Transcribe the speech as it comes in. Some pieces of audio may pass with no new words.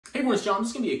Hey everyone, it's John. This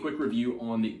is going to be a quick review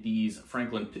on these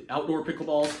Franklin outdoor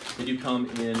pickleballs. They do come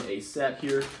in a set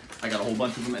here. I got a whole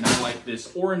bunch of them, and I like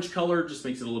this orange color, just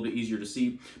makes it a little bit easier to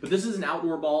see. But this is an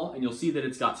outdoor ball, and you'll see that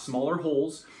it's got smaller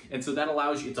holes, and so that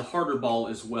allows you, it's a harder ball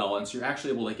as well, and so you're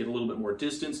actually able to get a little bit more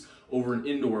distance over an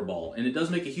indoor ball. And it does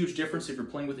make a huge difference if you're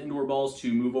playing with indoor balls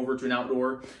to move over to an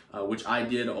outdoor, which I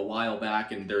did a while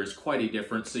back, and there's quite a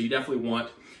difference. So you definitely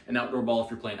want an outdoor ball if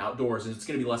you're playing outdoors, and it's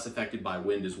going to be less affected by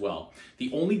wind as well.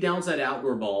 The only downside to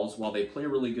outdoor balls, while they play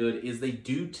really good, is they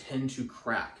do tend to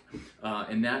crack.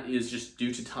 And that is just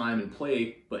due to time and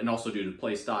play, and also due to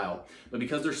play style. But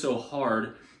because they're so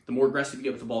hard, the more aggressive you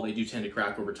get with the ball, they do tend to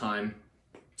crack over time.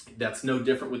 That's no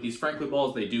different with these Franklin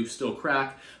balls. They do still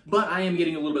crack, but I am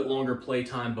getting a little bit longer play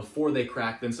time before they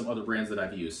crack than some other brands that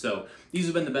I've used. So these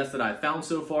have been the best that I've found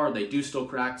so far. They do still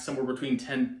crack somewhere between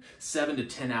 7 to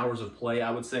 10 hours of play.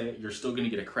 I would say you're still going to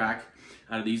get a crack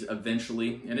out of these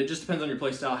eventually, and it just depends on your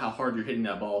play style, how hard you're hitting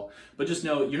that ball. But just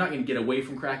know you're not going to get away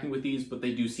from cracking with these, but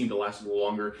they do seem to last a little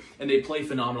longer, and they play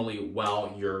phenomenally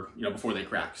while you're, before they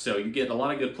crack. So you get a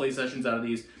lot of good play sessions out of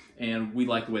these, and we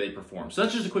like the way they perform. So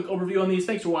that's just a quick overview on these.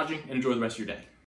 Thanks for watching, and enjoy the rest of your day.